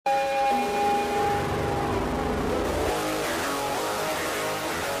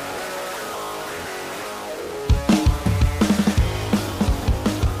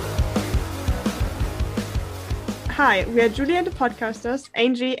Hi, we are Julie and the Podcasters,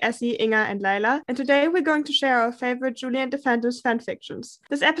 Angie, Essie, Inga, and Layla, and today we're going to share our favorite Julie and the Phantoms fanfictions.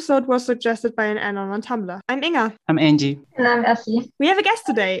 This episode was suggested by an anon on Tumblr. I'm Inga. I'm Angie. And I'm Essie. We have a guest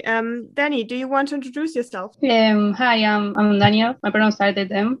today. Danny, do you want to introduce yourself? Hi, I'm Daniel. My pronouns are they,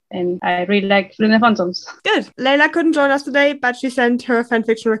 them, and I really like Julie and the Phantoms. Good. Layla couldn't join us today, but she sent her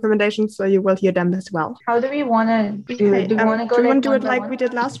fanfiction recommendations, so you will hear them as well. How do we want to do it? Do we want to go do we want to do it like we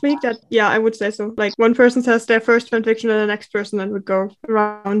did last week? Yeah, I would say so. Like one person says their first fanfiction and the next person then would go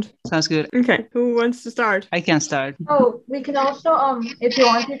around. Sounds good. Okay, who wants to start? I can start. Oh, we can also, if you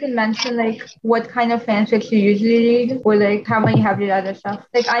want, you can mention like what kind of fanfics you usually read, or like how many have you read other stuff.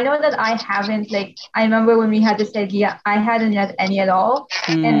 Like I know that I haven't. Like I remember when we had this idea, I hadn't read any at all,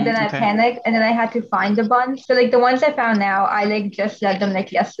 and then I panicked, and then I had to find a bunch. So like the ones I found now, I like just read them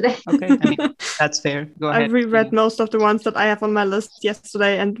like yesterday. Okay, I mean, that's fair. Go ahead. I've reread most of the ones that I have on my list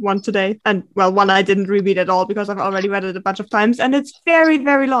yesterday and one today. And well, one I didn't reread at all because I've already read it a bunch of times and it's very,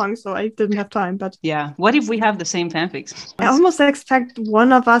 very long. So I didn't have time. But yeah, what if we have the same fanfics? I almost expect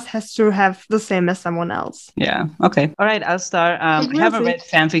one of us has to have the same as someone else. Yeah. Okay. All right. I'll start. I haven't read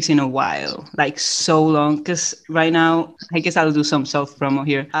fanfics in a while, like so long, because right now, I guess I'll do some self-promo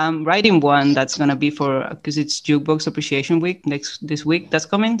here. I'm writing one that's going to be because it's Jukebox Appreciation Week this week that's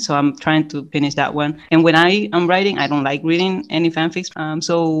coming. So I'm trying to finish that one. And when I am writing, I don't like reading any fanfics.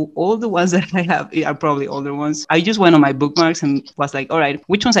 So all the ones that I have are probably older ones. I just went on my bookmarks and was like, all right,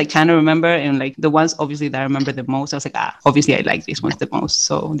 which ones I kind of remember? And like the ones obviously that I remember the most, I was like, obviously I like these ones the most.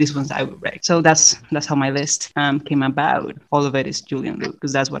 So these ones I would read. So that's how my list came about. All of it is Julian Luke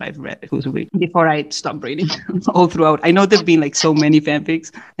because that's what I've read exclusively before I stopped reading all throughout. I know there've been like so many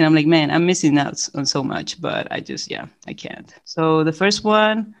fanfics and I'm like, man, I'm missing out on so much, but I can't. So the first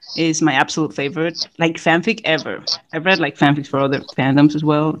one is my absolute favorite, like fanfic ever. I've read like fanfics for other fandoms as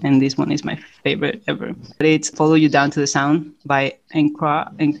well, and this one is my favorite ever. But it's Follow You Down to the Sound by Encroix.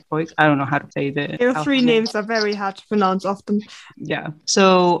 I don't know how to say the... Your three names are very hard to pronounce often. Yeah.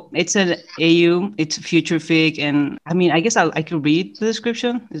 So it's an AU, it's future fic, and I mean, I guess I could read the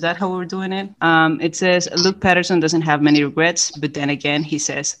description. Is that how we're doing it? It says, Luke Patterson doesn't have many regrets, but then again, he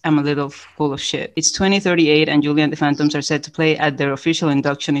says, I'm a little full of shit. It's 2038 and Julie and the Phantoms are set to play at their official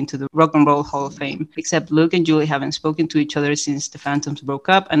induction into the Rock and Roll Hall of Fame. Except Luke and Julie haven't spoken to each other since the Phantoms broke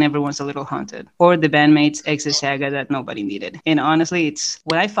up and everyone's a little haunted. Or the bandmates exit saga that nobody needed. And honestly, it's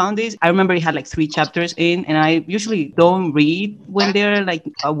when I found this, I remember it had like 3 chapters in, and I usually don't read when they're like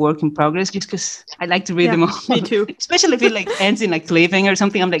a work in progress just because I like to read them all. Me too. Especially if it like ends in like cliffhanger or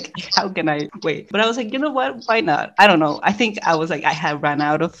something. I'm like, how can I wait? But I was like, you know what? Why not? I don't know. I think I was like, I had ran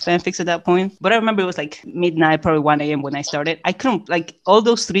out of fanfics at that point. But I remember it was like midnight, probably 1 a.m. when I started. I couldn't, like, all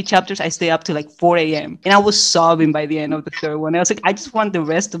those 3 chapters, I stayed up to like 4 a.m. And I was sobbing by the end of the third one. I was like, I just want the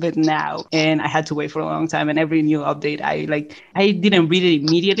rest of it now. And I had to wait for a long time. And every new update, I didn't read it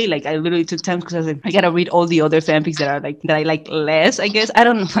immediately. Like, I literally took time because I was like, I gotta read all the other fanfics that I like less, I guess. I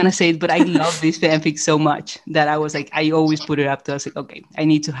don't want to say it, but I love these fanfics so much that I was like, I always put it up to, I was like, okay, I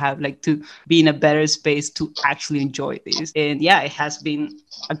need to have like to be in a better space to actually enjoy this. And yeah, it has been,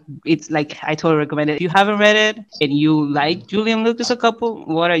 it's like, I totally recommend it. If you haven't read it and you like Julian Lucas a couple,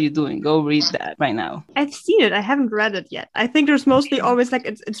 what are you doing? Go read that right now. I've seen it. I haven't read it yet. I think there's mostly always like,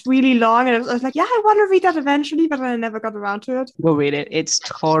 it's really long. And I was like, yeah, I want to read that eventually, but I never got around to it. Go read it. It's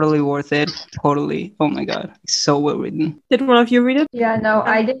totally worth it. Totally. Oh my God. It's so well written. Did one of you read it? Yeah, no,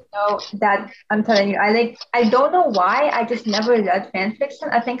 I didn't know that. I'm telling you, I don't know why. I just never read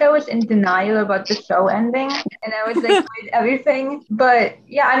fanfiction. I think I was in denial about the show ending and I was like, read everything. But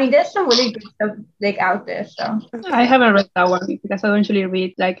yeah, I mean, there's some really good stuff like out there. So I haven't read that one because I don't usually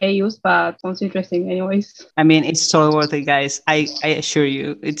read like AUs, but sounds interesting anyways. I mean, it's totally worth it, guys. I assure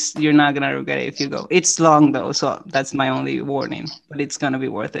you, you're not gonna regret it if you go. It's long though, so that's my only warning. But it's gonna be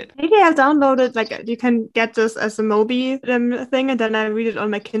worth it. Maybe I've downloaded like you can get this as a Mobi thing, and then I read it on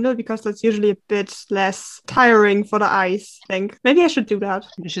my Kindle because that's usually a bit less tiring for the eyes. I think maybe I should do that.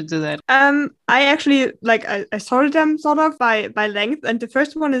 You should do that. I actually like I sorted them sort of by length, and the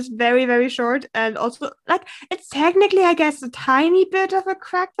first one is very, very short, and also like it's technically, I guess, a tiny bit of a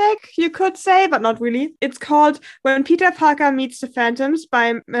crackback, you could say, but not really. It's called When Peter Parker Meets the Phantoms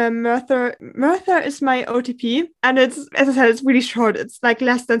by Merthyr is my OTP, and it's as I said, it's really short. It's like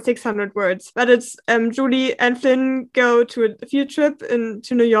less than 600 words. But it's Julie and Flynn go to a field trip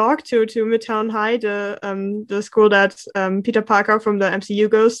to New York to Midtown High, the school that Peter Parker from the MCU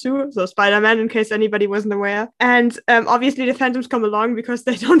goes to. So Spider-Man, in case anybody wasn't aware. And obviously the Phantoms come along because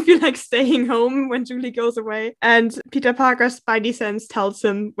they don't feel like staying home when Julie goes away. And Peter Parker's Spidey sense tells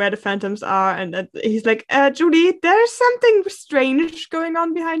him where the Phantoms are, and he's like, Julie, there's something strange going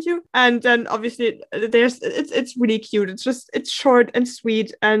on behind you. And then obviously it's really cute. It's short and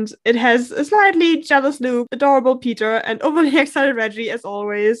sweet, and it has a slightly jealous Luke, adorable Peter, and overly excited Reggie as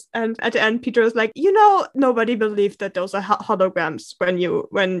always. And at the end, Peter is like, nobody believed that those are holograms when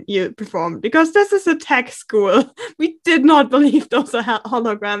you perform, because this is a tech school. We did not believe those are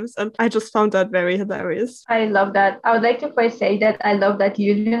holograms, and I just found that very hilarious. I love that. I would like to first say that I love that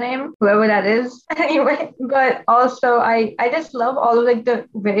username, whoever that is. Anyway, but also I just love all of like the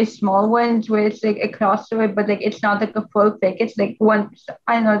very small ones where it's like a crossover, but like it's not like a full fic. It's like one.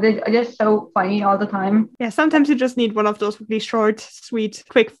 I don't know, they're just so funny all the time. Yeah, sometimes you just need one of those really short, sweet,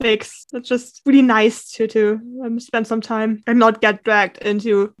 quick fics. It's just really nice to spend some time and not get dragged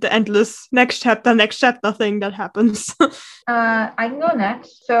into the endless next chapter thing that happens. I can go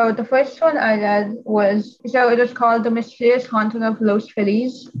next. So the first one I read it was called The Mysterious Haunting of Los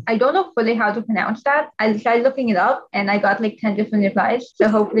Feliz. I don't know fully how to pronounce that. I tried looking it up and I got like 10 different replies. So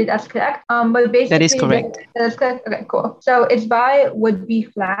hopefully that's correct. But basically that is correct. That is correct. Okay, cool. So it's by Would Be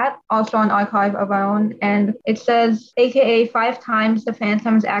Flat, also an archive of our own, and it says, AKA 5 times the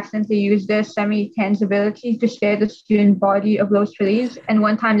Phantoms accidentally used their semi-tangibility to scare the student body of Los Feliz, and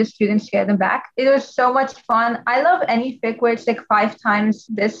 1 time the students scared them back. It was so much fun. I love any fic where it's like 5 times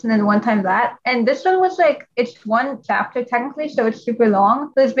this and then 1 time that. And this one was like, it's 1 chapter technically, so it's super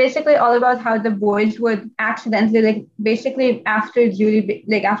long. But it's basically all about how the boys would accidentally, like basically after Julie,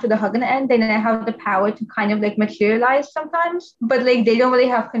 like after the hug and end, they now have the power to kind of like materialize sometimes, but like they don't really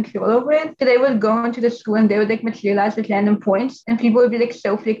have control over it. So they would go into the school and they would like materialize at random points, and people would be like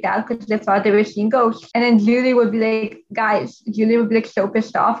so freaked out because they thought they were seeing ghosts. And then Julie would be like so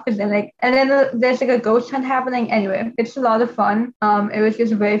pissed off because there's like a ghost hunt happening. Anyway, it's a lot of fun. It was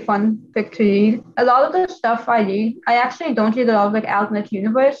just a very fun fic to read. A lot of the stuff I read, I actually don't read a lot of like alternate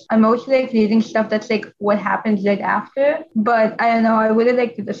universe. I'm mostly like reading stuff that's like what happens right after. But I don't know, I really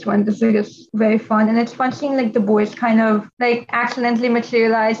liked this one. This is just very fun, and it's fun seeing like the boys kind of like accidentally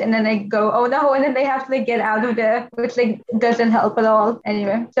materialize and then they go, oh no, and then they have to like get out of there, which like doesn't help at all.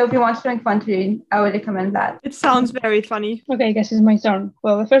 Anyway, so if you want something fun to read, I would recommend that. It sounds very funny. Okay, I guess it's my turn.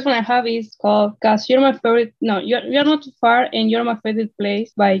 Well, the first one I have is called Cause You're My Favorite. No, you're not too far and You're My Favorite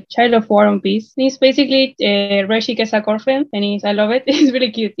Place by Child of War and Peace. It's basically Reggie gets a girlfriend, and I love it. It's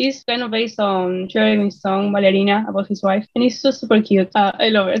really cute. It's kind of based on Jeremy's song Ballerina about his wife, and it's so super cute. I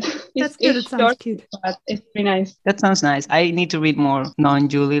love it. That's good. It sounds cute. But it's pretty nice. That sounds nice. I need to read more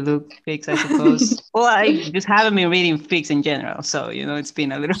non-Julie Luke fics, I suppose. Well, I just haven't been reading fics in general, so it's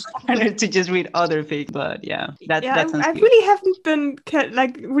been a little harder to just read other fics. But yeah, that sounds I cute. really haven't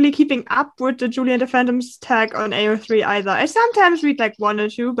been really keeping up with the Julie and the Phantoms tag on AO3 either. I sometimes read like 1 or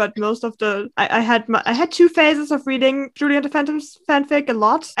 2, but most of I had 2 phases of reading Julie and the Phantoms fanfic a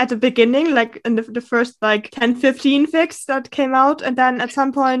lot at the beginning, like in the first like 10-15 fics that came out, and then at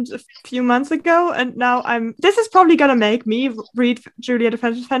some point a few months ago, and now this is probably gonna make me read Julie and the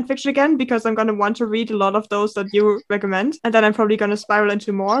Phantoms fanfiction again, because I'm gonna want to read a lot of those that you recommend, and then I'm probably gonna spiral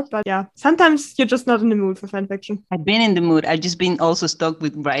into more. But yeah, sometimes you're just not in the mood for fanfiction. I've been in the mood. I've just been also stuck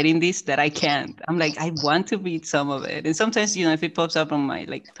with writing this that I can't. I'm like, I want to read some of it, and sometimes if it pops up on my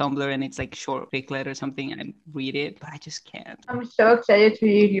like Tumblr and it's like short fic or something, I read it, but I just can't. I'm so excited to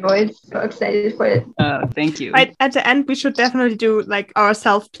read yours. So excited for it. Thank you. Right at the end, we should definitely do like our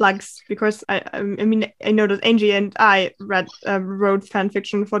self plugs, because I mean I know that Angie and I wrote fan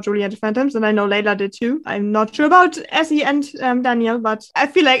fiction for Julie and the Phantoms, and I know Layla did too. I'm not sure about Essie and Daniel, but I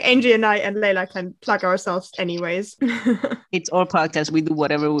feel like Angie and I and Layla can plug ourselves anyways. It's our podcast. We do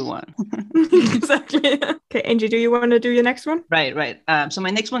whatever we want. Exactly. Okay, Angie, do you want to do your next one? Right. So my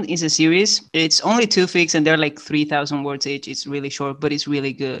next one is a series. It's only 2 fics and they're like 3,000 words each. It's really short, but it's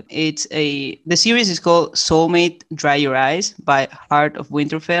really good. The series is called Soulmate Dry Your Eyes by Heart of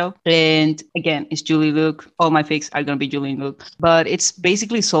Winterfell. And again, it's Julie Luke. All my fics are going to be Julie Luke. But it's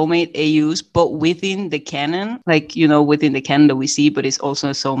basically soulmate AUs, but within the canon, like, within the canon that we see, but it's also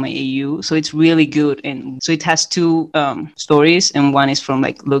a soulmate AU. So it's really good. And so it has 2 stories, and one is from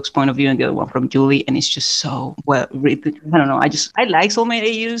like Luke's point of view and the other one from Julie. And it's just so well written. I don't know. I like soulmate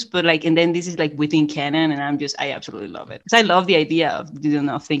AUs, but like, and then this is like within canon, and I absolutely love it. Because I love the idea of,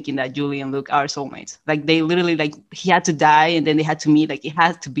 thinking that Julie and Luke are soulmates. Like they literally, like he had to die and then they had to meet, like it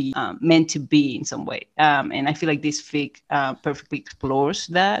had to be meant to be in some way. And I feel like this fic perfectly explores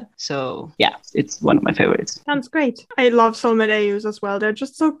that. So yeah, it's one of my favorites. Sounds great. I love soulmate AUs as well. They're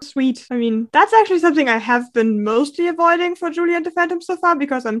just so sweet. I mean, that's actually something I have been mostly avoiding for Julie and the Phantom so far,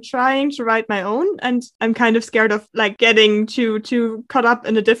 because I'm trying to write my own, and I'm kind of scared of like getting too caught up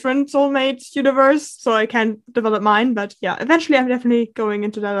in a different soulmate universe, so I can't develop mine. But yeah, eventually I'm definitely going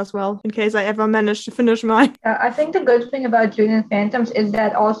into that as well, in case I ever manage to finish mine. I think the good thing about Julie and Phantoms is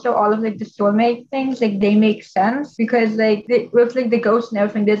that also all of like the soulmate things, like they make sense, because like with like the ghost and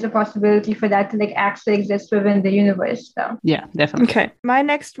everything, there's a possibility for that to like actually exist within the universe. So yeah, definitely. Okay, my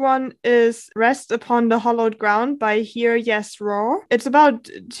next one is Rest Upon the Hollowed Ground by Hear Yes Roar. It's about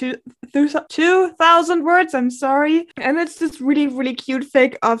 2,000 words, I'm sorry. And it's this really, really cute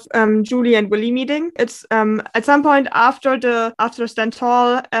fic of Julie and Willie meeting. It's at some point after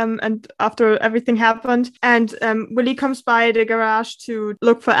Stental and after everything happened. And Willie comes by the garage to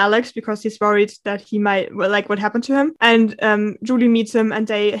look for Alex because he's worried that he might, like, what happened to him. And Julie meets him and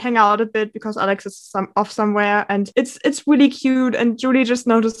they hang out a bit because Alex is off somewhere. And it's really cute. And Julie just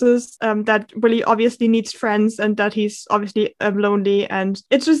notices that Willie obviously needs friends and that he's obviously lonely. And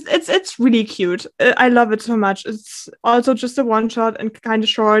it's really cute. I love it so much. It's also just a one shot and kind of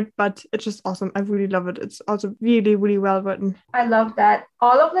short, but it's just awesome. I really love it. It's also really, really well written. I love that.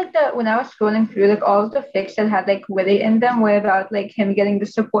 All of like when I was scrolling through, like all of the fics that had like Willie in them were about like him getting the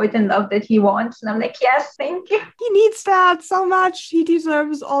support and love that he wants. And I'm like, yes, thank you. He needs that so much. He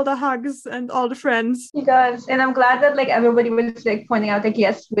deserves all the hugs and all the friends. He does. And I'm glad that like everybody was like pointing out like,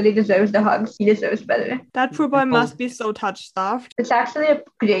 yes, Willie deserves the hugs. He deserves better. That poor boy must be so touch-starved. It's actually a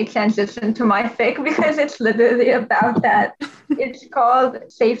great transition to my fic because it's literally about that. It's called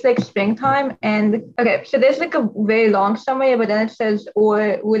Safe Like Springtime. And okay, so there's like a very long summary, but then it says,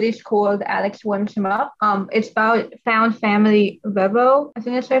 or Willie's called, Alex warms him up. It's about found family Revo. I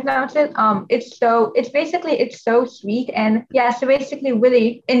think that's how I pronounce it. It's so sweet. And yeah, so basically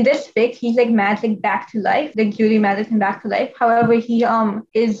Willie, in this fic, he's like magic back to life. Like Julie magic him back to life. However, he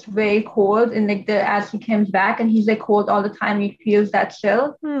is very cold and like as he comes back, and he's like cold all the time. He feels that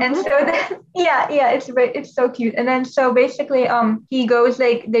chill. Mm-hmm. And so then, it's so cute. And then so basically he goes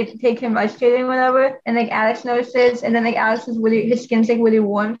like they take him ice skating or whatever, and like Alex notices, and then like Alex is really, his skin's like really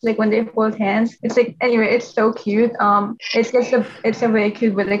warm, like when they hold hands. It's like, anyway, it's so cute. It's a very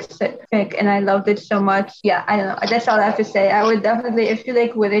cute fic, and I loved it so much. Yeah, I don't know, that's all I have to say. I would definitely, if you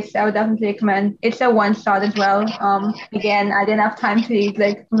like Widdicks, I would definitely recommend. It's a one shot as well. Again, I didn't have time to read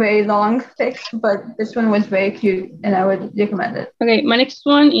like very long fics, but this one was very cute and I would recommend it. Okay, my next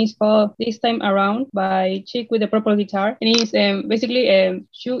one is called This Time Around by Chick with the Purple Guitar, and it's basically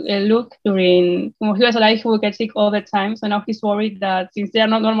Luke during when he was alive, he would get sick all the time, so now he's worried that since they are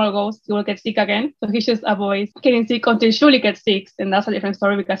not normal ghosts, he will get sick again, so he just avoids getting sick until Julie gets sick, and that's a different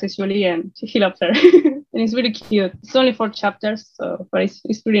story because it's Julie and he loves her. And it's really cute. It's only 4 chapters, but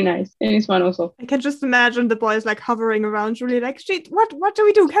it's really nice, and it's fun also. I can just imagine the boys like hovering around Julie, like, what do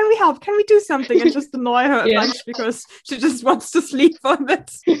we do? Can we help? Can we do something? And just annoy her a bunch because she just wants to sleep for a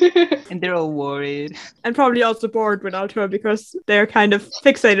bit. And they're all worried. And probably also bored without her because they're kind of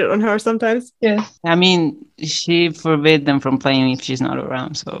fixated on her sometimes. Yes. I mean, she forbid them from playing if she's not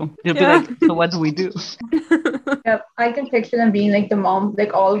around, so they'll be like, so what do we do? Yep, I can picture them being like the mom,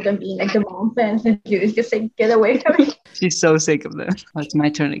 like all of them being like the mom fans, and Julie's just like, get away from me. She's so sick of them. Oh, it's my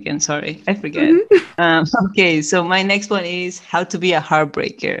turn again. Sorry, I forget. Okay, so my next one is How to Be a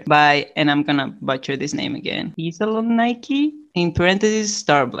Heartbreaker by, and I'm gonna butcher this name again, Isalon Nike. In parentheses,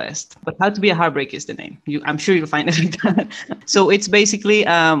 Star Blessed. But How to Be a Heartbreaker is the name. I'm sure you'll find it like that. So it's basically,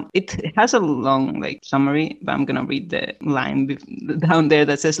 it has a long like summary, but I'm going to read the line down there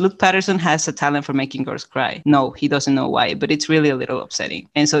that says, Luke Patterson has a talent for making girls cry. No, he doesn't know why, but it's really a little upsetting.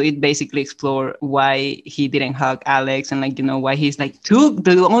 And so it basically explores why he didn't hug Alex and like, why he's like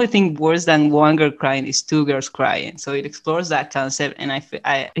the only thing worse than one girl crying is 2 girls crying. So it explores that concept. And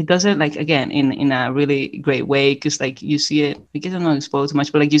it does it like, again, in a really great way, because like you see it, because I'm not exposed too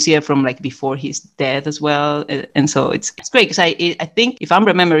much, but like you see it from like before his death as well, and so it's great because I think if I'm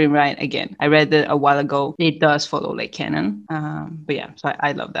remembering right, again, I read it a while ago, it does follow like canon, but yeah, so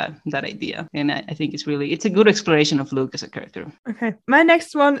I love that idea, and I think it's a good exploration of Luke as a character. Okay, my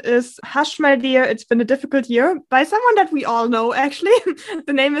next one is Hush My Dear, It's Been a Difficult Year by someone that we all know actually.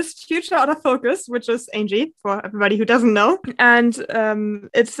 The name is Future Out of Focus, which is Angie for everybody who doesn't know, and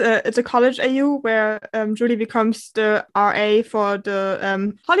it's a college AU where Julie becomes the RA for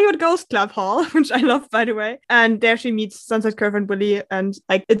the Hollywood Ghost Club Hall, which I love, by the way. And there she meets Sunset Curve and Willie, and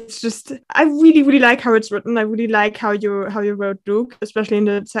like it's just, I really, really like how it's written. I really like how you wrote Luke, especially in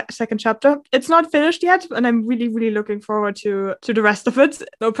the second chapter. It's not finished yet, and I'm I'm really, really looking forward to the rest of it.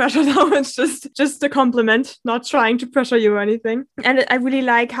 No pressure though. It's just a compliment, not trying to pressure you or anything. And I really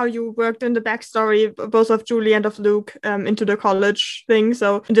like how you worked in the backstory, both of Julie and of Luke, into the college thing.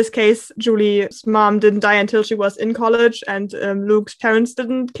 So in this case, Julie's mom didn't die until she was in college, and Luke's parents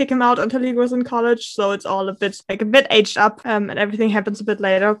didn't kick him out until he was in college. So it's all a bit aged up, and everything happens a bit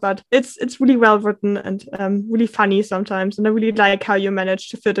later. But it's really well written and really funny sometimes. And I really like how you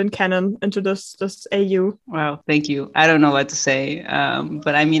managed to fit in canon into this AU. Wow, thank you. I don't know what to say,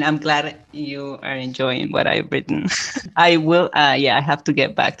 but I mean, I'm glad you are enjoying what I've written. I will, I have to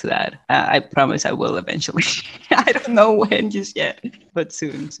get back to that. I promise I will eventually. I don't know when just yet, but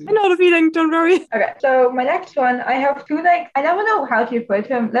soon. I know the feeling, don't worry. Okay, so my next one, I have two, I never know how to refer to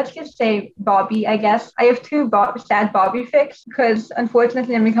him. Let's just say Bobby, I guess. I have two sad Bobby fics because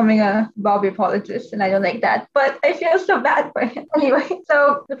unfortunately I'm becoming a Bobby apologist and I don't like that, but I feel so bad for him. Anyway,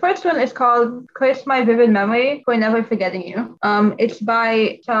 so the first one is called Curse My Vivid Memory for Never Forgetting You. It's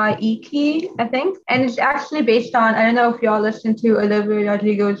by Iki, I think, and it's actually based on, I don't know if y'all listened to Olivia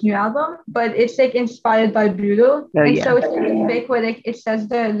Rodrigo's new album, but it's inspired by Brutal. So it's a fic where it says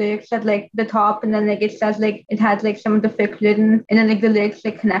the lyrics at the top, and then it says it had some of the fic written, and then the lyrics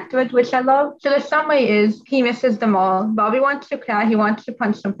connect to it, which I love. So the summary is he misses them all. Bobby wants to cry, he wants to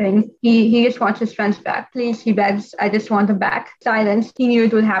punch something. He just wants his friends back. Please, he begs, I just want them back. Silence. He knew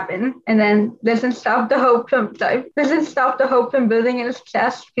it would happen. And then doesn't stop the hope from building in his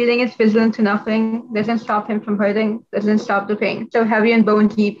chest, feeling it fizzle into nothing. Doesn't stop him from hurting. Doesn't stop the pain. So heavy and bone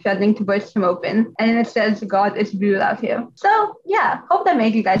deep, threatening to burst him open. And then it says, God, it's brutal out here. So yeah, hope that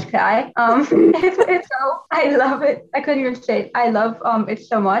made you guys cry. It's so, I love it. I couldn't even say it. I love it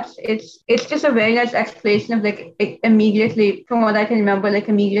so much. It's just a very nice explanation of immediately, from what I can remember,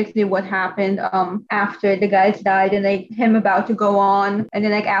 immediately what happened after the guys died, and him about to go on, and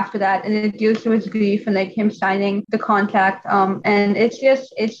then after that, and it deals with his grief and him signing the contract, and it's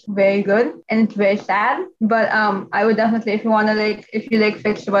very good and it's very sad. But I would definitely, if you want to if you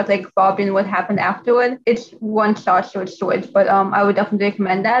fics about Bobby and what happened afterward, it's one star short stories. But I would definitely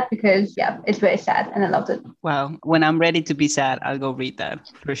recommend that because it's very sad and I loved it. Wow, when I'm ready to be sad, I'll go read that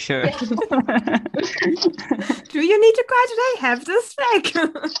for sure. Do you need to cry today? Have this fic.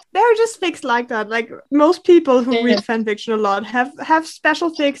 There are just fics like that. Most people who read fanfiction a lot have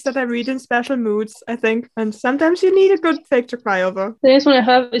special fics that I read in special moods, I think. And sometimes you need a good fic to cry over. The next one I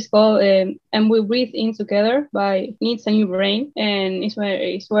have is called And We Breathe In Together by Needs a New Brain. And it's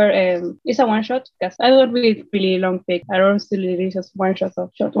a one shot because I don't read really long fic. I don't still read just one shot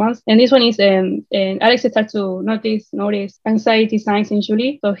of short ones. And this one is and Alex starts to notice anxiety signs in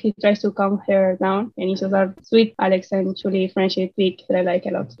Julie. So he tries to calm her down, and it's just a sweet Alex and Julie friendship fic that I like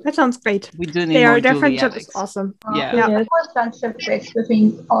a lot. That sounds great. We do need more their Julie, friendship Alex. is awesome. Yeah. I want friendship fics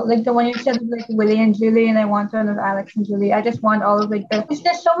between all the one you said of Willie and Julie, and I want one of Alex and Julie. I just want all of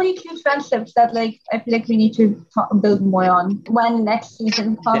there's so many cute friendships that I feel we need to build more on when next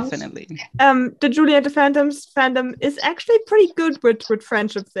season comes. Definitely. The Julie and the Phantoms fandom is actually pretty good with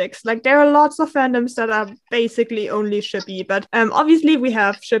friendship fics. There are lots of fandoms that are basically only shippy, but obviously we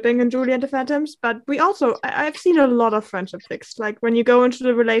have shipping in Julie and the Phantoms, but we also I've seen a lot of friendship fics. When you go into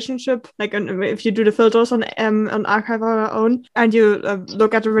the relationship, if you do the filters on Archive on our own and you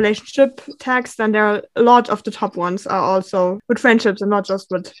look at the relationship tags, then there are a lot of the top ones are also with friendships and not just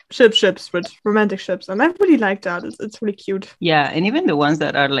with ships, with romantic ships, and I really like that. It's really cute. Yeah, and even the ones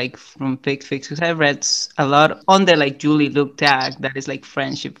that are from fake fics, because I've read a lot on the Julie Luke tag that is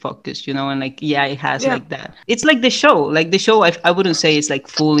friendship focused, and it has that. It's the show. The show, I wouldn't say it's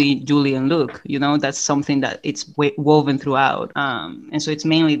fully Julie and Luke, that's something that it's woven throughout. And so it's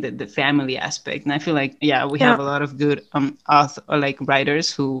mainly the family aspect. And I feel we have a lot of good author or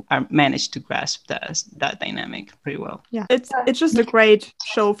writers who are managed to grasp that dynamic pretty well. Yeah, it's just a great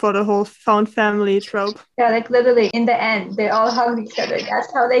show for the whole found family trope. Yeah, literally in the end, they all hug each other.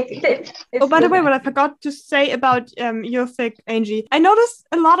 That's how they did. Oh, by the way, what I forgot to say about your fic, Angie, I noticed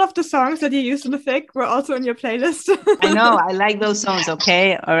a lot of the songs that you used in the fic were also in your playlist. I know, I like those songs.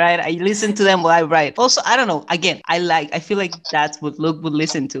 Okay, all right, I listen to them while I write. Also, I don't know. Again, I feel that's what Luke would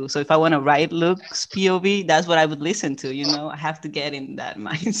listen to. So if I want to write Luke's POV, that's what I would listen to. I have to get in that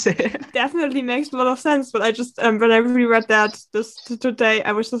mindset. Definitely makes a lot of sense. But I just when I reread that today,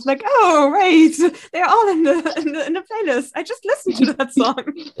 I was just oh right, they're all in the playlist. I just listened to that song.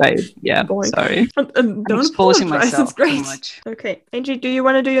 Right. Yeah. Sorry. Don't exposing apologize. myself It's great. too much. Okay, Angie, do you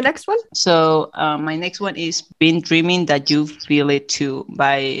want to do your next one? So my next one is Been Dreaming That You Feel It Too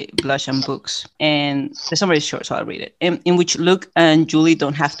by Blush and Books. And the summary is short, so I'll read it. In which Luke and Julie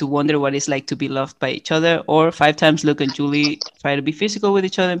don't have to wonder what it's like to be loved by each other, or 5 times Luke and Julie try to be physical with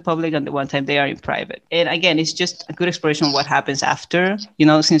each other in public, and the one time they are in private. And again, it's just a good exploration of what happens after,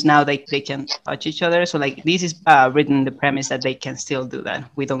 since now they can touch each other. So like this is written in the premise that they can still do that.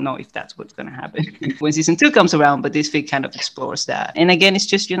 We don't know if that's what's going to happen when season 2 comes around, but this fic kind of explores that. And again, it's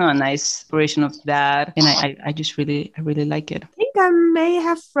just, a nice exploration of that. And I just really like it. I think I may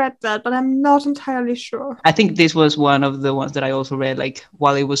have read that, but I'm not entirely sure. I think this was one of the ones that I also read like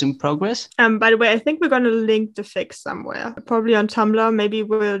while it was in progress. By the way, I think we're going to link the fic somewhere, probably on Tumblr. Maybe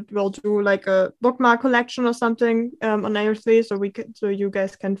we'll do like a bookmark collection or something on AO3, so you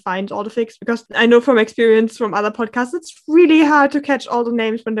guys can find all the fics, because I know from experience from other podcasts it's really hard to catch all the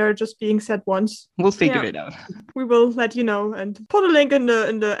names when they're just being said once. We'll figure it out. We will let you know and put a link in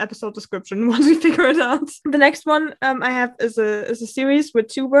the episode description once we figure it out. The next one I have is a series with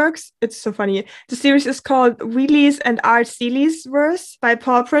 2 works. It's so funny. The series is called Wheelies and Art Seeley's Verse by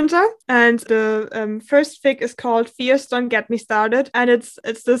Paw Printer, and the first fic is called Fears Don't Get Me Started, and it's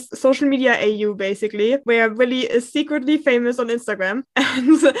this social media AU basically, where Willy is secretly famous on Instagram,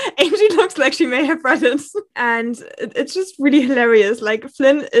 and Angie looks like she may have read it, and it's just really hilarious. Like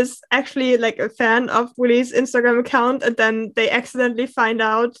Flynn is actually like a fan of Willy's Instagram account, and then they accidentally find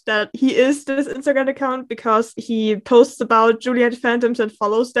out that he is this Instagram account because he posts about Julie and the Phantoms and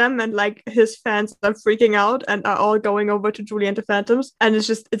follows them, and like his fans are freaking out and are all going over to Julie and the Phantoms, and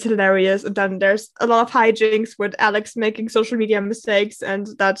it's hilarious. And then there's a lot of hijinks with Alex making social media mistakes, and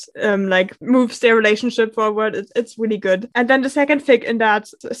that like moves their relationship forward. It's really good. And then the second fic in that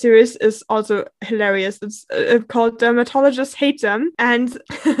series is also hilarious. It's called Dermatologists Hate Them, and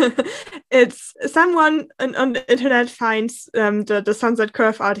it's someone on the internet finds the Sunset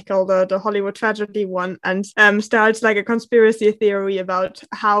Curve article, the Hollywood tragedy one, and starts like a conspiracy theory about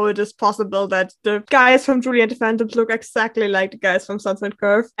how it is possible that the guys from Julie and the Phantoms look exactly like the guys from Sunset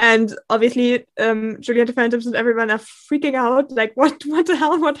Curve. And obviously Julie and the Phantoms and everyone are freaking out, like what the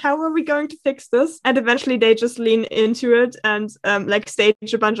hell, how are we going to fix this? And eventually they just lean into it and like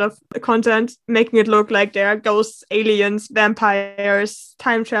stage a bunch of content, making it look like they're ghosts, aliens, vampires,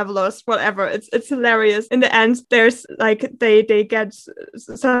 time travelers, whatever. It's hilarious. In the end, there's like they get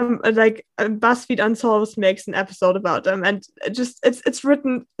some like BuzzFeed Unsolved makes an episode about them, and it's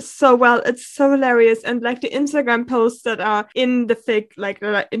written so well. It's so hilarious, and like the Instagram posts that are in the fic, like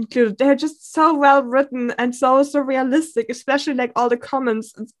that are included, they're just so well written and so realistic, especially like all the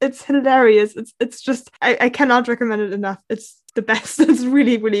comments. It's hilarious. It's just I cannot recommend it enough. It's the best. It's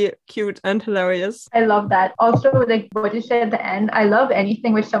really, really cute and hilarious. I love that. Also, like what you said at the end, I love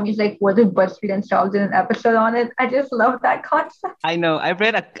anything where somebody's like, what if BuzzFeed Unsolved did an episode on it? I just love that concept. I know. I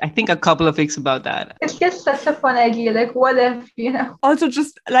read, I think, a couple of fics about that. It's just such a fun idea. Like, what if, Also,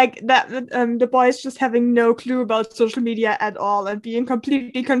 just like that, the boys just having no clue about social media at all and being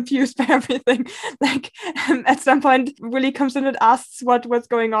completely confused by everything. Like, at some point, Willy comes in and asks what's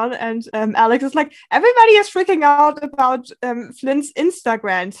going on, and Alex is like, everybody is freaking out about Flynn's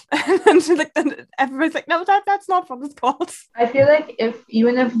Instagram. And everybody's like, no, that's not what it's called. I feel like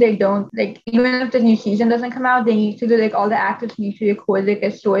even if the new season doesn't come out, they need to do like all the actors need to record like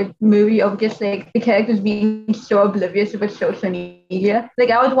a short movie of just like the characters being so oblivious about social media. Like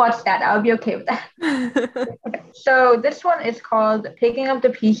I would watch that. I would be okay with that. Okay. So this one is called Picking Up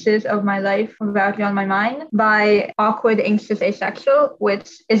the Pieces of My Life Without You on My Mind by Awkward Anxious Asexual, which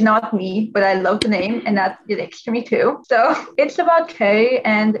is not me, but I love the name and that relates to me too. So it's about Carrie,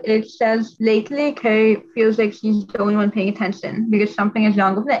 and it says lately Carrie feels like she's the only one paying attention because something is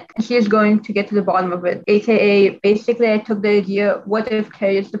wrong with Nick, and she is going to get to the bottom of it. AKA, basically, I took the idea, what if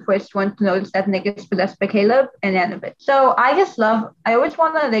Carrie is the first one to notice that Nick is possessed by Caleb, and end of it. So I always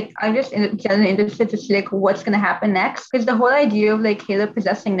want to like, I'm just generally interested to see like what's going to happen next, because the whole idea of like Caleb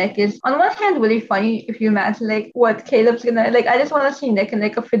possessing Nick is on one hand really funny if you imagine like what Caleb's gonna like. I just want to see Nick in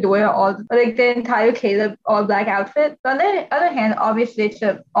like a fedora, all like the entire Caleb all black outfit. But on the other hand, obviously it's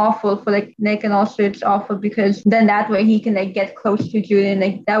awful for like Nick, and also it's awful because then that way he can like get close to Julian,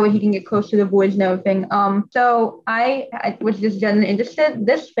 like that way he can get close to the boys and everything. So I was just generally interested.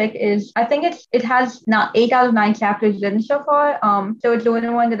 This fic is, I think it has now 8 out of 9 chapters written so far. So it's the only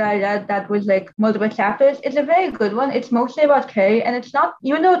one that I read that was like multiple chapters. It's a very good one. It's mostly about Carrie, and it's not,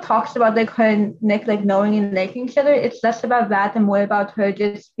 even though it talks about like her and Nick like knowing and liking each other, it's less about that and more about her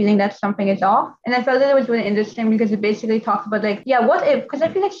just feeling that something is off. And I felt that it was really interesting because it basically talks talked about like, yeah, what if, because I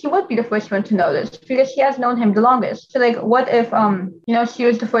feel like she would be the first one to know this because she has known him the longest. So like, what if she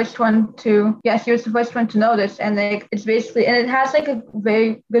was the first one to know this, and like it's basically, and it has like a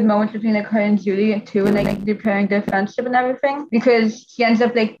very good moment between like her and Julie too, and like repairing their friendship and everything, because she ends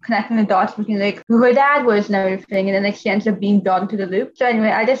up like connecting the dots between like who her dad was and everything, and then like she ends up being brought into the loop. So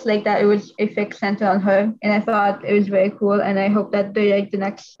anyway, I just like that it was a fic centered on her, and I thought it was very cool, and I hope that they like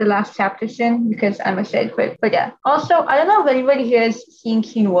the last chapter soon because I'm excited for it. But yeah, also I don't know if anybody here has seen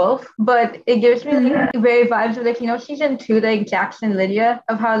Teen Wolf, but it gives me like very vibes of like season 2, like Jackson Lydia,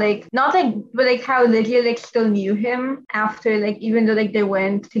 of how like not like but like how Lydia like still knew him after like even though like they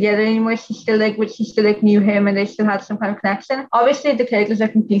weren't together anymore, she still knew him and they still had some kind of connection. Obviously the characters are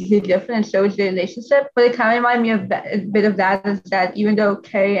completely different and so is their relationship, but it kind of reminded me of a bit of that, is that even though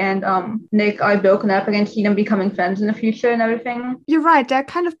Carrie and Nick are broken up, I can see them becoming friends in the future and everything. You're right, they're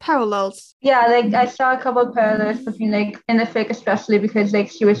kind of parallels. Yeah, like I saw a couple of parallels between like in the fic, especially because like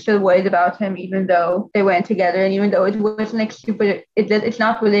she was still worried about him even though they weren't together, and even though it wasn't like super, it's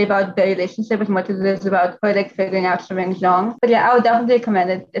not really about their relationship as much as it is about her like figuring out something's wrong. But yeah, I would definitely recommend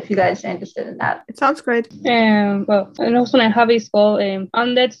it if you guys are interested in that. It sounds great. Well, and also I have is called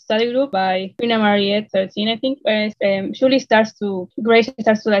Undead Study Group by Rina Mariette 13, I think, where Grace starts to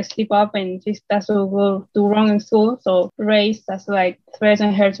like slip up and she starts to go do wrong in school. So Ray starts to like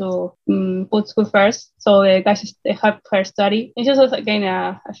threaten her to put school first. So the guys help her study. It's just again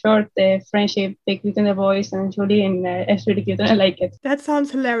a short friendship between the boys and Julie, and it's really cute and I like it. That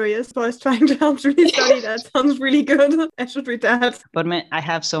sounds hilarious. Boys trying to help Julie study. That sounds really good. I should read that. But man, I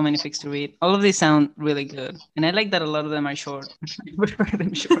have so many fics to read. All of these sound really good, and I like that a lot of them are short. I prefer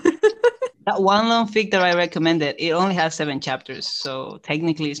them short. That one long fic that I recommended, it only has 7 chapters, so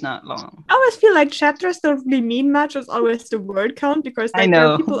technically it's not long. I always feel like chapters don't really mean much. It's always the word count, because like there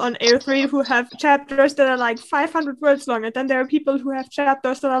are people on AO3 who have chapters that are like 500 words long, and then there are people who have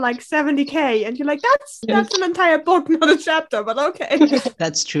chapters that are like 70k, and you're like, that's an entire book, not a chapter, but okay.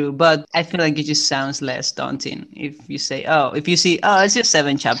 That's true, but I feel like it just sounds less daunting if you say, it's just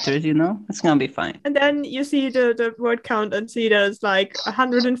 7 chapters, it's gonna be fine. And then you see the word count and see there's like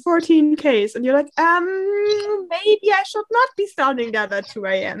 114k. And you're like, maybe I should not be starting that at 2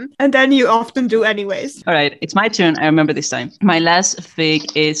 a.m. And then you often do anyways. All right, it's my turn. I remember this time. My last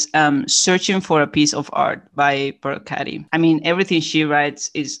fic is Searching for a Piece of Art by Pearl Caddy. I mean, everything she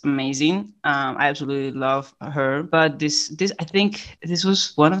writes is amazing. I absolutely love her. But this I think this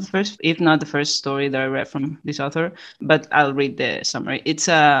was one of the first, if not the first story that I read from this author. But I'll read the summary. It's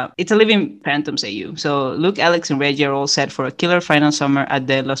a Living Phantoms AU. So Luke, Alex, and Reggie are all set for a killer final summer at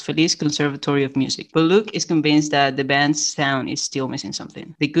the Los Feliz Conservatory of Music. But Luke is convinced that the band's sound is still missing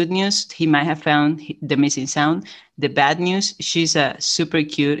something. The good news, he might have found the missing sound. The bad news, she's a super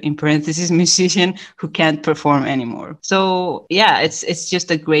cute, in parentheses, musician who can't perform anymore. So yeah, it's just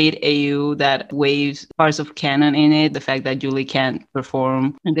a great AU that waves parts of canon in it. The fact that Julie can't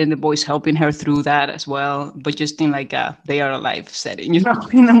perform, and then the boys helping her through that as well, but just in like a They Are Alive setting, in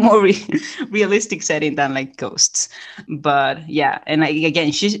a more realistic setting than like Ghosts. But yeah, and like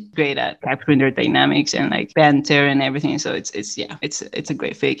again, she's great at capturing their dynamics and like banter and everything. So it's a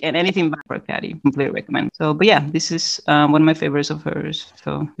great fic, and anything by Pearl Caddy, completely recommend. So, but yeah, this is one of my favorites of hers.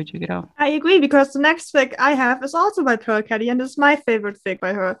 So go check it out. I agree, because the next fic I have is also by Pearl Caddy, and it's my favorite fic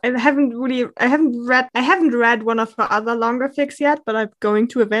by her. I haven't read one of her other longer fics yet, but I'm going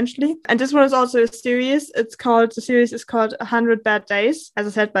to eventually. And this one is also a series. The series is called 100 Bad Days, as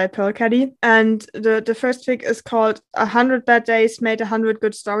I said, by Pearl Caddy. And the first fic is called 100 Bad Days Made 100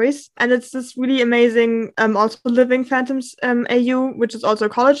 Good Stories. And it's this really amazing, also Living Phantoms AU, which is also a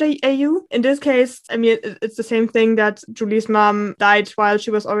college AU. In this case, I mean, it's the same thing that Julie's mom died while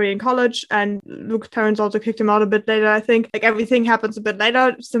she was already in college, and Luke's parents also kicked him out a bit later, I think. Like everything happens a bit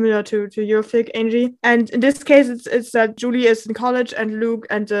later, similar to your fic, Angie. And in this case, it's that Julie is in college and Luke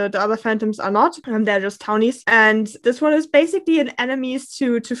and the other phantoms are not. They're just townies. And this one is basically an enemies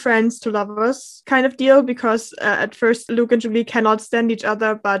to friends to lovers kind of deal, because at first Luke and Julie cannot stand each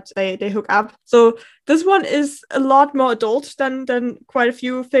other, but they hook up. So this one is a lot more adult than quite a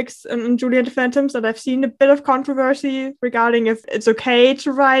few fics in Julie and the Phantoms, and I've seen a bit of controversy regarding if it's okay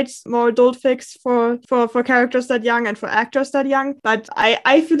to write more adult fics for characters that young and for actors that young. But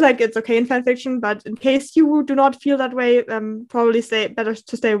I feel like it's okay in fanfiction, but in case you do not feel that way, probably better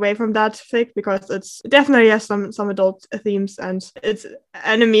to stay away from that fic, because it definitely has some adult themes, and it's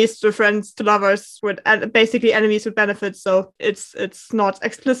enemies to friends to lovers with basically enemies with benefits. So it's not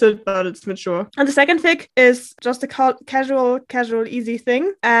explicit, but it's mature. And the second fanfic is just a casual, easy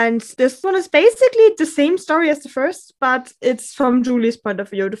thing. And this one is basically the same story as the first, but it's from Julie's point of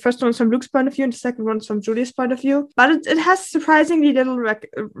view. The first one's from Luke's point of view, and the second one's from Julie's point of view. But it has surprisingly little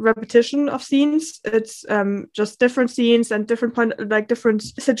repetition of scenes. It's just different scenes and different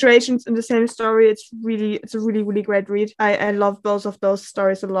situations in the same story. It's a really great read. I love both of those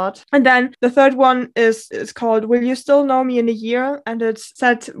stories a lot. And then the third one is called Will You Still Know Me in a Year? And it's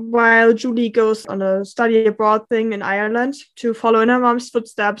set while Julie goes on a study abroad thing in Ireland to follow in her mom's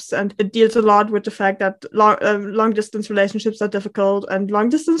footsteps, and it deals a lot with the fact that long distance relationships are difficult and long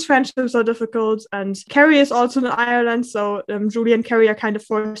distance friendships are difficult. And Carrie is also in Ireland, so Julie and Carrie are kind of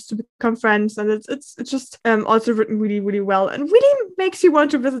forced to become friends, and it's just also written really well and really makes you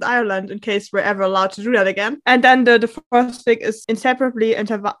want to visit Ireland in case we're ever allowed to do that again. And then the fourth fic is Inseparably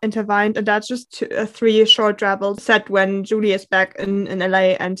Intertwined, and that's just 3 short travels set when Julie is back in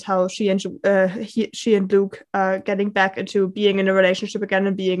LA, and how she and Luke are getting back into being in a relationship again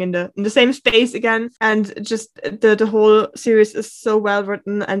and being in the same space again. And just the whole series is so well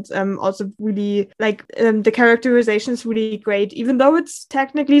written, and also really the characterization is really great, even though it's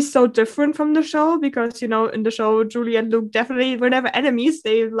technically so different from the show, because in the show Julie and Luke definitely were never enemies.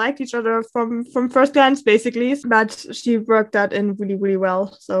 They liked each other from first glance basically, but she worked that in really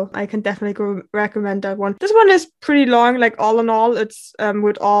well, so I can definitely recommend that one. This one is pretty long, all in all. It's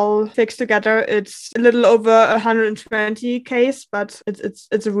with all fics together, it's a little over 120 Ks, but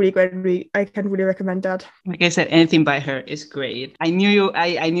it's a really great read. I can really recommend that. Like I said, anything by her is great. I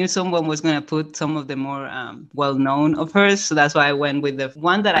knew someone was gonna put some of the more well-known of hers, so that's why I went with the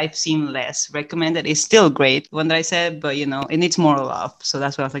one that I've seen less recommended. It's still great, one that I said, but it needs more love, so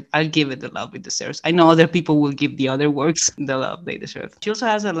that's why I was like, I'll give it the love it deserves. I know other people will give the other works the love they deserve. She also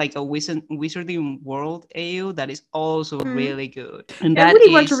has a Wizarding World AU that is also really good, and I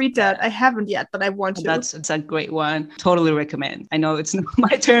really want to read that. I haven't yet, but I want to. It's a great one. Totally recommend. I know it's not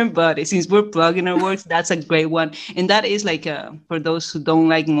my turn, but since we're plugging our works, that's a great one. And that is for those who don't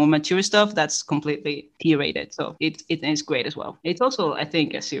like more mature stuff, that's completely T-rated. So it is great as well. It's also, I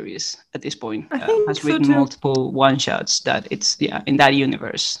think, a series at this point. I think has written multiple one-shots that it's in that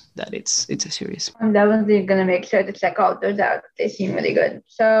universe that it's a series. I'm definitely gonna make sure to check out those out. They seem really good.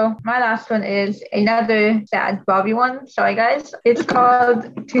 So my last one is another sad Bobby one. Sorry guys. It's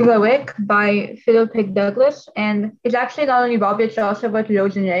called To the Wick by Philip Douglas, and it's actually not only Bobby, it's also about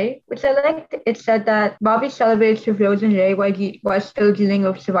Rose and Ray, which I liked. It said that Bobby celebrates with Rose and Ray while still dealing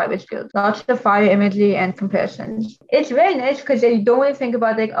with survivor's guilt. Lots of fire imagery and comparisons. It's very nice because they don't really think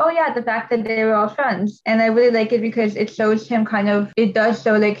about the fact that they were all friends. And I really like it because it shows him it does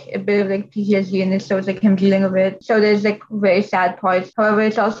show a bit of PTSD, and it shows him dealing with it. So there's very sad parts. However,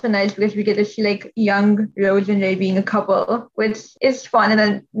 it's also nice because we get to see young Rose and Ray being a couple, which is fun. And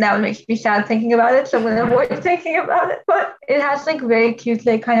then now it makes me sad thinking about it, so I'm gonna avoid thinking about it. But it has very cute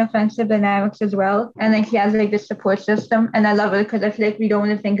kind of friendship dynamics as well, and he has this support system, and I love it because I feel we don't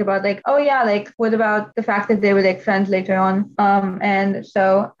want to think about what about the fact that they were friends later on, and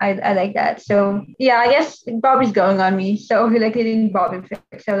so I like that. So yeah, I guess Bobby's going on me, so if you reading Bobby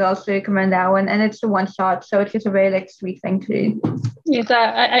fics, I would also recommend that one, and it's a one shot, so it's just a very sweet thing to read. Yes,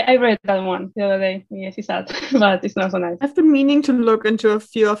 I read that one the other day. Yes, it's sad, but it's not so nice. I've been meaning to look into a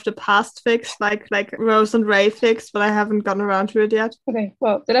few of the past fics, like Rose and Ray fics, but I haven't gotten around to it yet. Okay,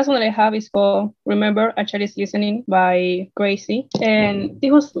 well, the last one that I have is called Remember a Child is Listening by Gracie, and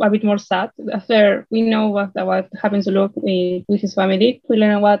it was a bit more sad. After we know what happened to Luke with his family, we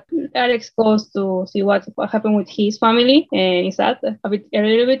learn what Alex goes to see what happened with his family, and it's sad. A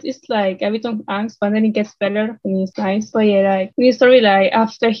little bit, it's a bit of angst, but then it gets better and it's nice. But yeah, in the story,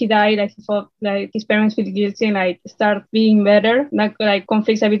 after he died, he felt his parents feel guilty and start being better. That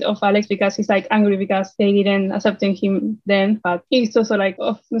conflicts a bit of Alex because he's angry because they didn't accept him then, but it's also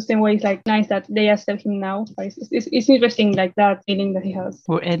of the same way, it's nice that they accept him now. It's interesting that feeling that he has.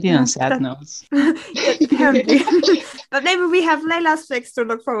 We're ending on sad notes. Yes, apparently. But maybe we have Layla's fics to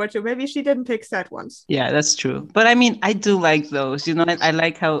look forward to. Maybe she didn't pick sad ones. Yeah, that's true. But I mean, I do like those. I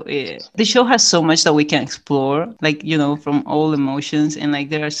like how the show has so much that we can explore, from all emotions, and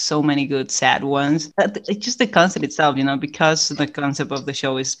there are so many good sad ones. It's just the concept itself, because the concept of the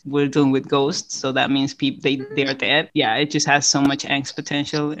show is we're doing with ghosts, so that means they are dead. Yeah, it just has so much angst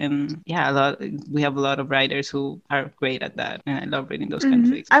potential, and yeah, we have a lot of writers who are great at that, and I love reading those kind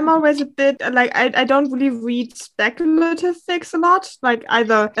of fics. I'm always a bit I don't really read speculative fics a lot,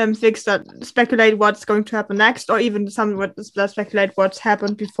 either fics that speculate what's going to happen next, or even some that speculate what's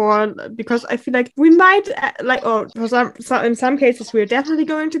happened before, because I feel we might in some cases we're definitely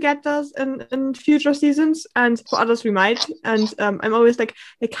going to get those in future seasons, and for others we might, and I'm always I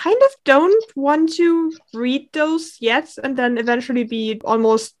kind of don't want to read those yet and then eventually be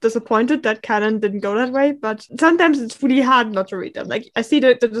almost disappointed that canon didn't go that way. But sometimes it's really hard not to read them. Like I see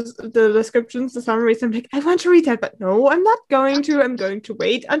the descriptions, the summaries, I'm like, I want to read that, but no, I'm not going to. I'm going to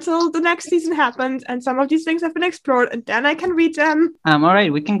wait until the next season happens and some of these things have been explored and then I can read them. All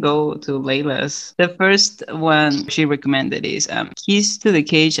right, we can go to Layla's. The first one she recommended is Keys to the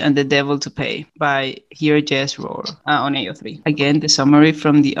Cage and the Devil to Pay by Hear Jess Roar on AO3. Again, the summary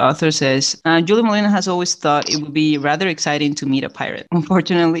from the author says, Julie Molina has always thought it would be rather exciting to meet a pirate.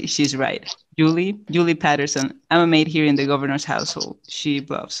 Unfortunately, she's right. Julie Patterson, I'm a maid here in the governor's household. She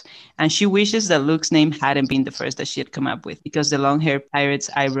bluffs. And she wishes that Luke's name hadn't been the first that she had come up with, because the long-haired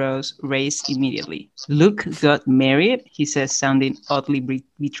pirate's eyebrows raised immediately. Luke got married, he says, sounding oddly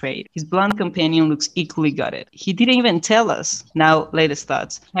betrayed. His blonde companion looks equally gutted. He didn't even tell us. Now, latest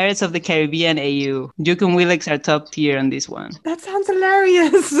thoughts. Pirates of the Caribbean AU. Duke and Willix are top tier on this one. That sounds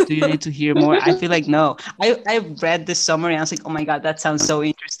hilarious. Do you need to hear more? I feel like no. I read the summary and I was like, oh my god, that sounds so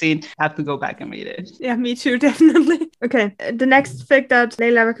interesting. I have to go back and read it. Yeah, me too, definitely. Okay, the next fic that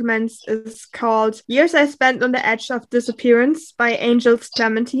Layla recommends is called Years I Spent on the Edge of Disappearance by Angels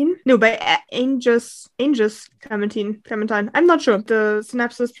Clementine. No, by Angels Clementine. I'm not sure. The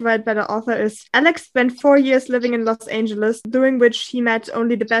synopsis provided by the author is Alex spent 4 years living in Los Angeles, during which he met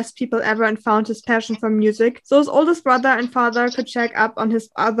only the best people ever and found his passion for music. So his oldest brother and father could check up on his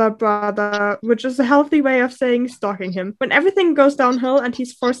other brother, which is a healthy way of saying stalking him. When everything goes downhill and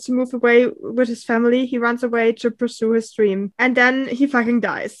he's forced to move away with his family, he runs away to pursue his dream. And then he fucking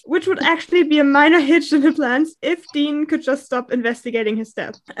dies, which would actually be a minor hitch in the plans if Dean could just stop investigating his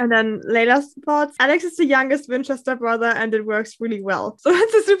death. And then Layla's thoughts. Alex is the youngest Winchester brother and it works really well. So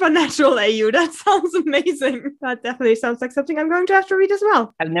it's a supernatural AU. That sounds amazing. That definitely sounds like something I'm going to have to read as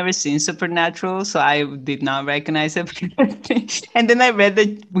well. I've never seen Supernatural, so I did not recognize it. And then I read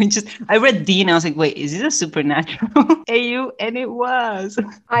the Winchester. I read Dean. I was like, wait, is it a Supernatural AU? And it was.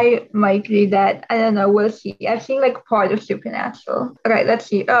 I might read that. I don't know. We'll see. I've seen like part of Supernatural. Okay, let's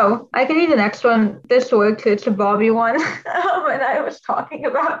see. Oh, I can read the next one. This worked. It's a Bobby one when I was talking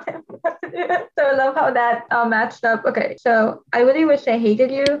about him. So I love how that matched up. Okay, so I really wish I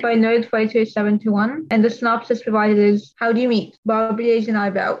hated you by Nerd42721. And the synopsis provided is, how do you meet? Bobby raised an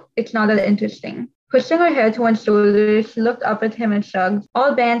eyebrow. It's not that interesting. Pushing her hair to one shoulder, she looked up at him and shrugged.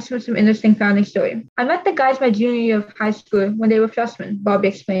 All bands from some interesting founding story. I met the guys my junior year of high school when they were freshmen, Bobby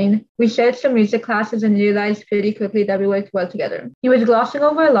explained. We shared some music classes and realized pretty quickly that we worked well together. He was glossing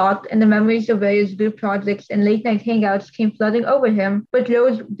over a lot, and the memories of various group projects and late-night hangouts came flooding over him, but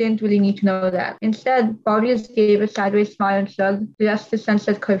Rose didn't really need to know that. Instead, Bobby just gave a sideways smile and shrugged, just to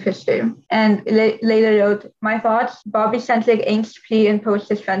sunset curve history. And later wrote, my thoughts, Bobby sent like angst plea and post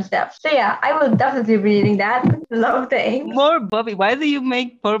his friend's death. So yeah, I will definitely reading that. Love the ink. More Bobby. Why do you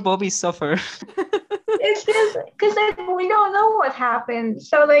make poor Bobby suffer? It's just because like we don't know what happened.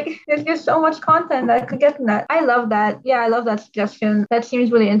 So like there's just so much content that I could get from that. I love that. Yeah, I love that suggestion. That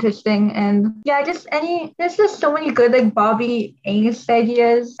seems really interesting. And yeah, there's just so many good like Bobby angst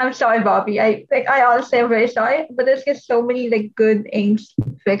ideas. I'm sorry, Bobby. I honestly am very sorry. But there's just so many like good angst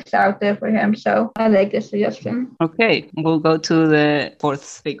fics out there for him. So I like this suggestion. Okay, we'll go to the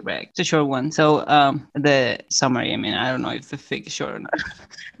fourth Fic Rec. It's a short one. So the summary, I mean, I don't know if the fic is short or not.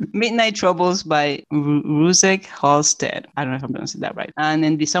 Midnight Troubles by Ruzek Halstead. I don't know if I'm pronouncing that right. And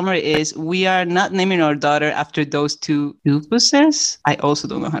then the summary is, we are not naming our daughter after those two doofuses. I also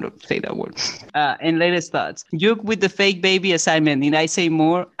don't know how to say that word. And latest thoughts. Duke with the fake baby assignment. Need I say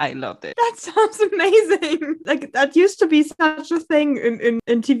more? I loved it. That sounds amazing. Like that used to be such a thing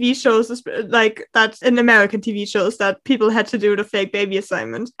in TV shows, like that in American TV shows, that people had to do the fake baby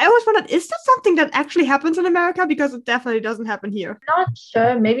assignment. I always wondered, is that something that actually happens in America? Because it definitely doesn't happen here. Not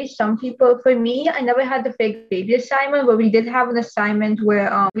sure. Maybe some people. For me, I never had the fake baby assignment, but we did have an assignment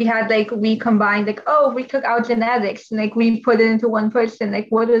where we combined like, oh, we took out genetics and like we put it into one person. Like,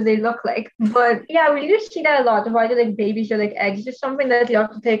 what do they look like? But yeah, we used to see that a lot. Why do like babies or like eggs is something that you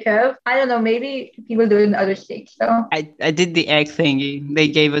have to take care of? I don't know. Maybe people do it in other states. So I did the egg thingy. They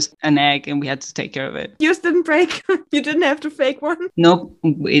gave us an egg and we had to take care of it. Yours didn't break. You didn't have to fake one. Nope,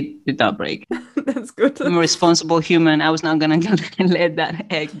 it did not break. That's good. I'm a responsible human. I was not gonna let that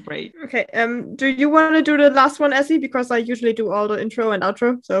egg break. Okay. Do you want to do the last one, Essie? Because I usually do all the intro and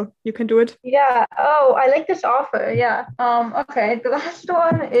outro, so you can do it. Yeah. Oh, I like this offer. Yeah. Okay. The last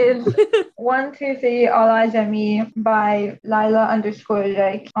one is 1, 2, 3. All Eyes on Me by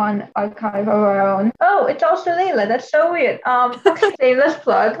Lila_Jake on Archive of Our Own. Oh, it's also Layla. That's so weird. Okay, shameless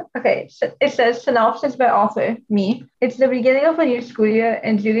plug. Okay, so it says synopsis by author, me. it's the beginning of a new school year,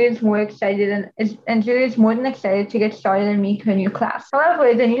 and Julie is more excited and Julie is more than excited to get started and meet her new class.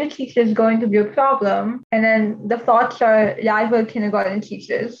 However, the new teacher is going to be a problem, and then the thoughts are rival kindergarten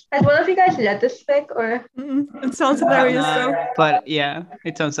teachers. Has one of you guys read this fic or? It sounds hilarious though. But yeah,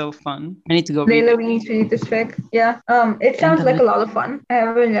 it sounds so fun. I need to go read Layla, it. we need to read this fic. Yeah. It sounds like a lot of fun. I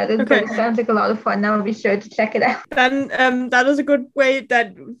haven't read it, but it sounds like a lot of fun. I'll be sure to check it out. Then that is a good way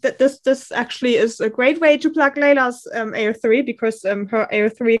that this actually is a great way to plug Layla's AO3 because her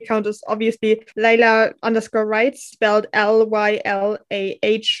AO3 account is obviously Layla_writes, spelled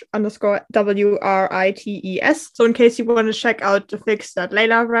LYLAH_WRITES. So in case you want to check out the fics that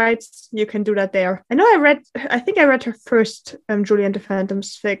Layla writes, you can do that there. I think I read her first Julie and the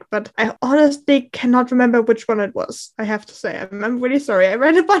Phantoms fic, but I honestly cannot remember which one it was. I have to say, I'm really sorry. I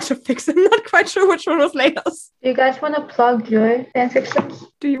read a bunch of fics. I'm not quite sure which one was Layla's. Do you guys want to plug your fanfictions?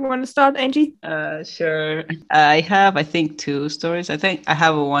 Do you want to start, Angie? Sure. I have, I think, 2 stories. I think I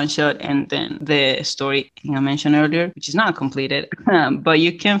have a one shot and then the story I mentioned earlier, which is not completed. But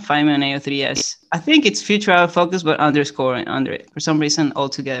you can find me on AO3S. I think it's future out of focus, but underscore under it. For some reason,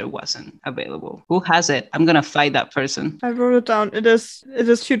 altogether wasn't available. Who has it? I'm gonna fight that person. I wrote it down. It is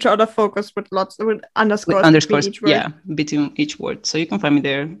future out of focus with underscores. With underscores, between each word. yeah, between each word. So you can find me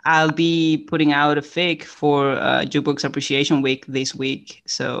there. I'll be putting out a fic for Jukebox Appreciation Week this week.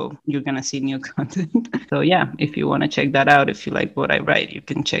 So you're gonna see new content. So yeah, if you want to check that out, if you like what I write, you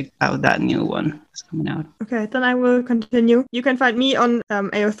can check out that new one. It's coming out. Okay, then I will continue. You can find me on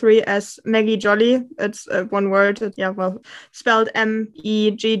AO3 as Maggie Jolly. It's one word. Spelled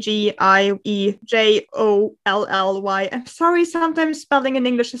MEGGIEJOLLY. I'm sorry, sometimes spelling in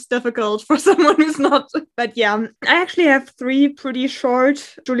English is difficult for someone who's not. But yeah, I actually have 3 pretty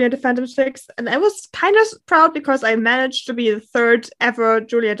short Julie and the Phantoms fics, and I was kind of proud because I managed to be the 3rd ever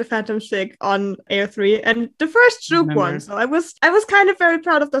Julie and the Phantoms fic on AO3 and the first Juke one. So I was kind of very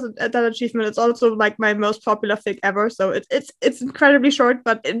proud of that achievement. It's also like my most popular fic ever. So it's incredibly short,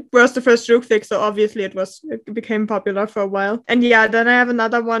 but it was the first Juke fic. So obviously it became popular for a while. And yeah, then I have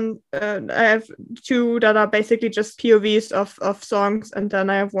another one. I have 2 that are basically just POVs of songs, and then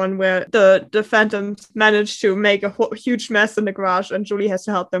I have one where the Phantoms managed to make a huge mess in the garage, and Julie has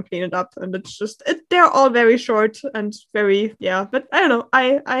to help them clean it up. And it's just they're all very short and very but I don't know.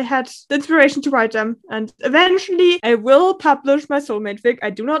 I had the inspiration to write them, and eventually I will publish my soulmate fic. I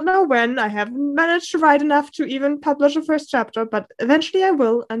do not know when. I haven't managed to write enough to even publish a first chapter, but eventually I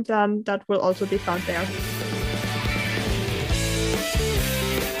will, and then that will also be found there.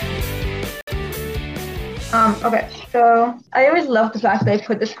 Okay, so I always love the fact that I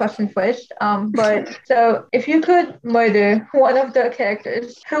put this question first. But so if you could murder one of the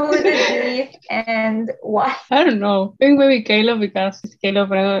characters, who would it be and why? I don't know. I think maybe Caleb because he's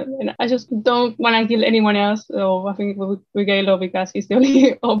Caleb, and I just don't want to kill anyone else. So I think we'll be Caleb because he's the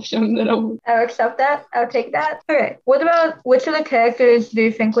only option that I would. I'll accept that. I'll take that. Okay. What about which of the characters do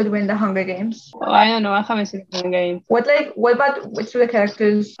you think would win the Hunger Games? Oh, I don't know. I haven't seen the Hunger Games. What about which of the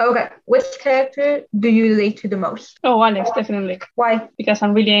characters? Okay. Which character do you relate to the most? Oh, Alex, definitely. Why? Because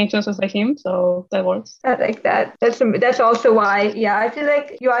I'm really anxious just like him, so that works. I like that. That's also why. Yeah, I feel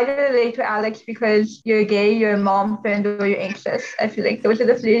like you either relate to Alex because you're gay, you're a mom friend, or you're anxious. I feel like those are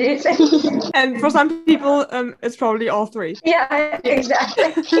the 3 reasons. And for some people, it's probably all 3. Yeah, exactly.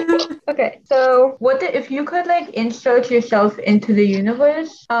 Okay, so if you could like insert yourself into the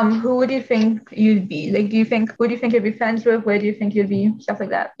universe, who would you think you'd be? Like, who do you think you'd be friends with? Where do you think you'd be? Stuff like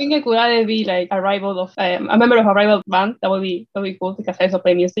that. I think I could either be like a rival of a member of a rival band. That would be cool because I also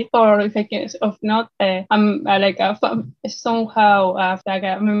play music. Or if I can, if not, I'm like somehow like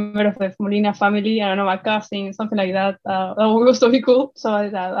a member of the Molina family. I don't know, a cousin, something like that. That would also be cool. So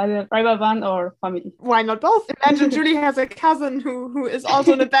either rival band or family. Why not both? Imagine Julie has a cousin who is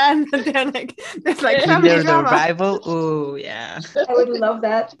also in a band, and they're like there's like family They're drama. the rival. Oh yeah. I would love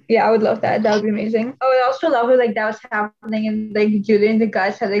that. Yeah, I would love that. That would be amazing. I would also love it like that was happening and like Julie and the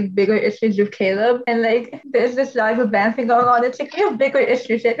guys had like bigger issues with Caleb, and like there's this rival band thing going on. It's like we have bigger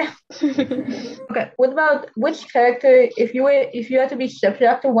issues right now. Okay. What about which character, if you had to be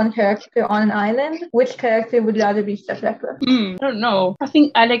shipwrecked to one character on an island, which character would you rather be shipwrecked with? I don't know. I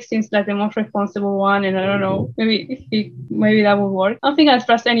think Alex seems like the most responsible one, and I don't know. Maybe that would work. I don't think I'd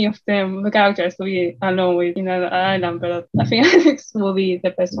trust any of them, the characters, to be alone with in an island, but I think Alex will be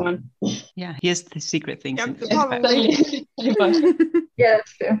the best one. Yeah, he has the secret things. Yep, in his probably. back. Yeah,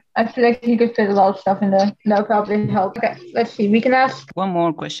 that's true. I feel like he could fit a lot of stuff in there. That would probably help. Okay, let's see. We can ask One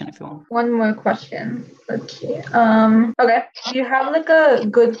more question if you want. one more question. Okay. Okay. Do you have like a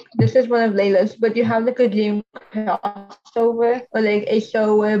good? This is one of Layla's, but do you have like a dream crossover or like a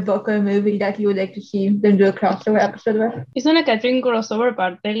show or a book or a movie that you would like to see them do a crossover episode with? It's not like a dream crossover,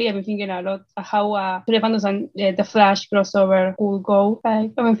 but lately I've been thinking a lot how Telefandos and the Flash crossover could go.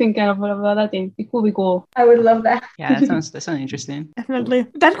 Like, I've been thinking about that thing. It could be cool. I would love that. Yeah, that sounds interesting. Definitely.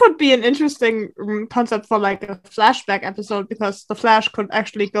 That could be an interesting concept for like a flashback episode because the Flash could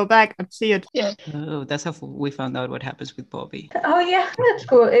actually go back and see it. Yeah. Oh, that's how we found out what happens with Bobby. Oh yeah, that's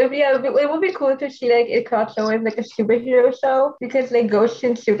cool. It would be cool to see like a crossover with like a superhero show because like ghosts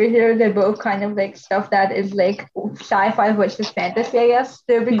and superheroes they're both kind of like stuff that is like sci-fi versus fantasy, I guess.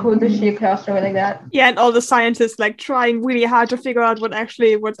 So it'd be cool to see a crossover like that. Yeah, and all the scientists like trying really hard to figure out what's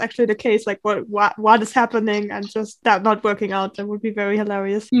actually the case, like what is happening, and just that not working out. That would be very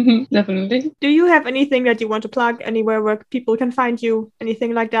hilarious. Definitely. Do you have anything that you want to plug? Anywhere where people can find you?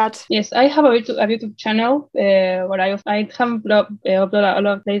 Anything like that? Yes, I have a YouTube channel where I haven't uploaded a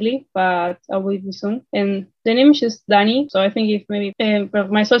lot lately, but I will be soon. And the name is just Danny. So I think if maybe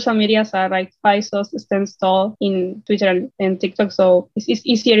my social medias are like Paisos stands tall in Twitter and TikTok. So it's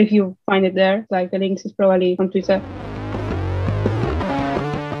easier if you find it there. Like the links is probably on Twitter.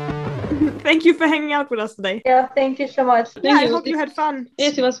 Thank you for hanging out with us today. Yeah, thank you so much. I hope you had fun.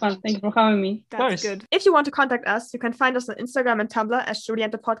 Yes, it was fun. Thank you for having me. That's good. If you want to contact us, you can find us on Instagram and Tumblr as Julie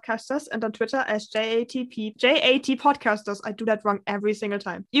and the Podcasters and on Twitter as JAT Podcasters. I do that wrong every single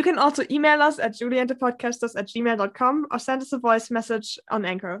time. You can also email us at julieandthepodcasters@gmail.com or send us a voice message on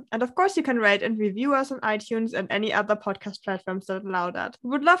Anchor. And of course, you can rate and review us on iTunes and any other podcast platforms that allow that.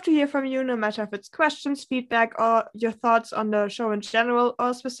 We would love to hear from you, no matter if it's questions, feedback, or your thoughts on the show in general or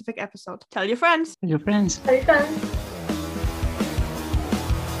a specific episode. Tell your friends. Tell your friends. Tell your friends.